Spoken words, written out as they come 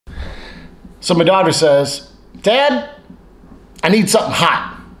So my daughter says, Dad, I need something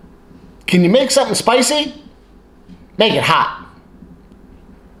hot. Can you make something spicy? Make it hot.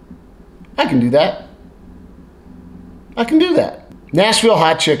 I can do that. I can do that. Nashville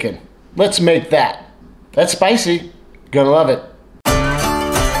Hot Chicken. Let's make that. That's spicy. Gonna love it.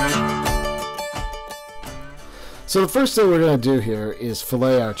 So the first thing we're going to do here is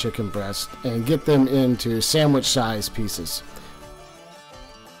fillet our chicken breast and get them into sandwich size pieces.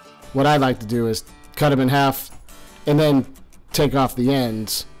 What I like to do is cut them in half and then take off the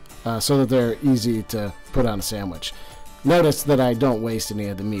ends so that they're easy to put on a sandwich. Notice that I don't waste any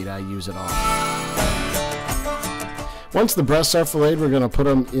of the meat, I use it all. Once the breasts are filleted, we're going to put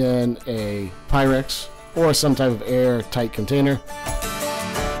them in a Pyrex or some type of airtight container.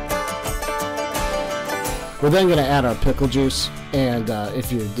 We're then going to add our pickle juice, and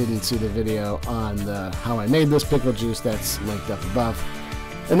if you didn't see the video on how I made this pickle juice, that's linked up above.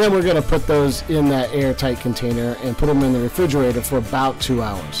 And then we're going to put those in that airtight container and put them in the refrigerator for about 2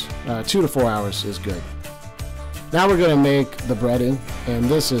 hours. 2 to 4 hours is good. Now we're going to make the breading, and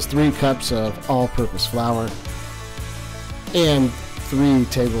this is 3 cups of all-purpose flour and 3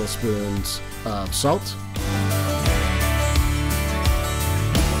 tablespoons of salt.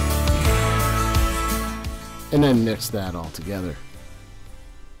 And then mix that all together.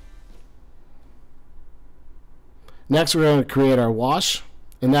 Next, we're going to create our wash,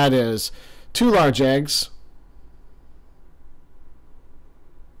 and that is 2 large eggs,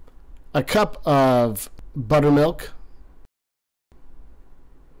 a cup of buttermilk,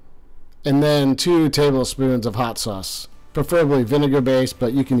 and then 2 tablespoons of hot sauce, preferably vinegar based,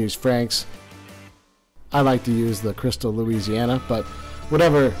 but you can use Frank's. I like to use the Crystal Louisiana, but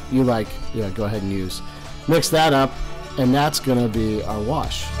whatever you like, yeah, go ahead and use. Mix that up, and that's going to be our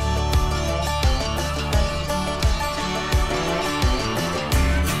wash.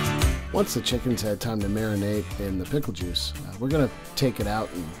 Once the chicken's had time to marinate in the pickle juice, we're going to take it out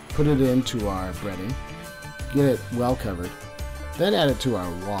and put it into our breading, get it well covered, then add it to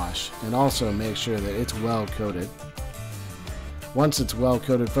our wash, and also make sure that it's well coated. Once it's well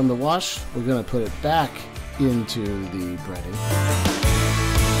coated from the wash, we're going to put it back into the breading.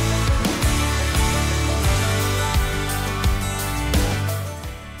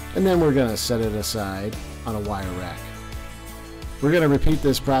 And then we're going to set it aside on a wire rack. We're going to repeat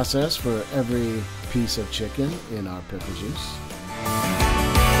this process for every piece of chicken in our pickle juice.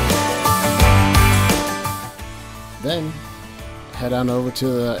 Then head on over to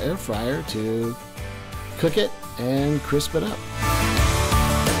the air fryer to cook it and crisp it up.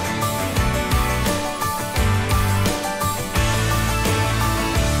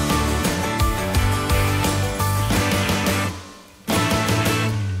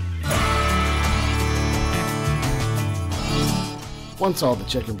 Once all the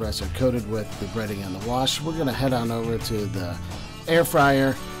chicken breasts are coated with the breading and the wash, we're going to head on over to the air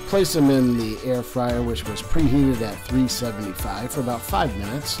fryer, place them in the air fryer, which was preheated at 375 for about 5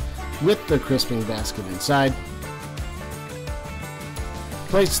 minutes with the crisping basket inside.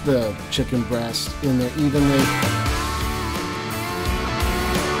 Place the chicken breast in there evenly.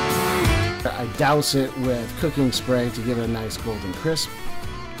 I douse it with cooking spray to give it a nice golden crisp.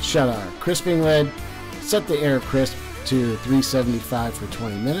 Shut our crisping lid, set the air crisp to 375 for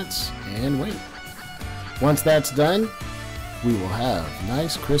 20 minutes and wait. Once that's done, we will have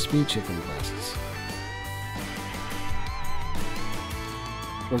nice crispy chicken breasts.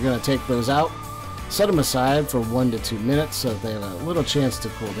 We're going to take those out, set them aside for 1 to 2 minutes so they have a little chance to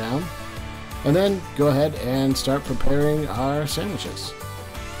cool down, and then go ahead and start preparing our sandwiches.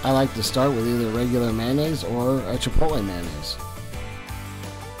 I like to start with either regular mayonnaise or a chipotle mayonnaise.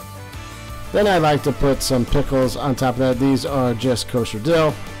 Then I like to put some pickles on top of that. These are just kosher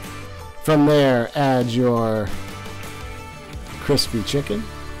dill. From there, add your crispy chicken.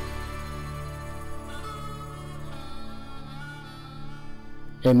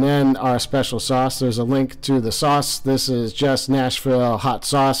 And then our special sauce. There's a link to the sauce. This is just Nashville hot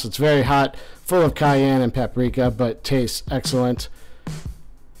sauce. It's very hot, full of cayenne and paprika, but tastes excellent.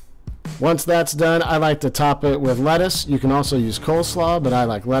 Once that's done, I like to top it with lettuce. You can also use coleslaw, but I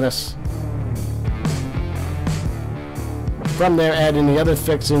like lettuce. From there, add any other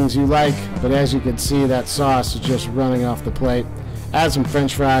fixings you like, but as you can see, that sauce is just running off the plate. Add some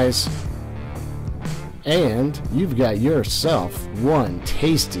French fries, and you've got yourself one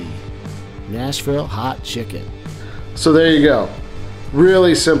tasty Nashville hot chicken. So there you go.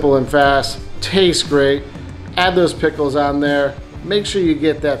 Really simple and fast. Tastes great. Add those pickles on there. Make sure you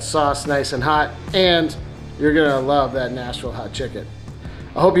get that sauce nice and hot, and you're gonna love that Nashville hot chicken.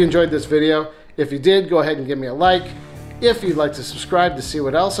 I hope you enjoyed this video. If you did, go ahead and give me a like. If you'd like to subscribe to see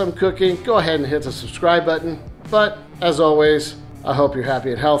what else I'm cooking, go ahead and hit the subscribe button. But as always, I hope you're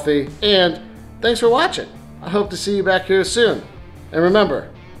happy and healthy, and thanks for watching. I hope to see you back here soon. And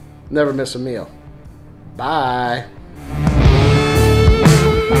remember, never miss a meal. Bye.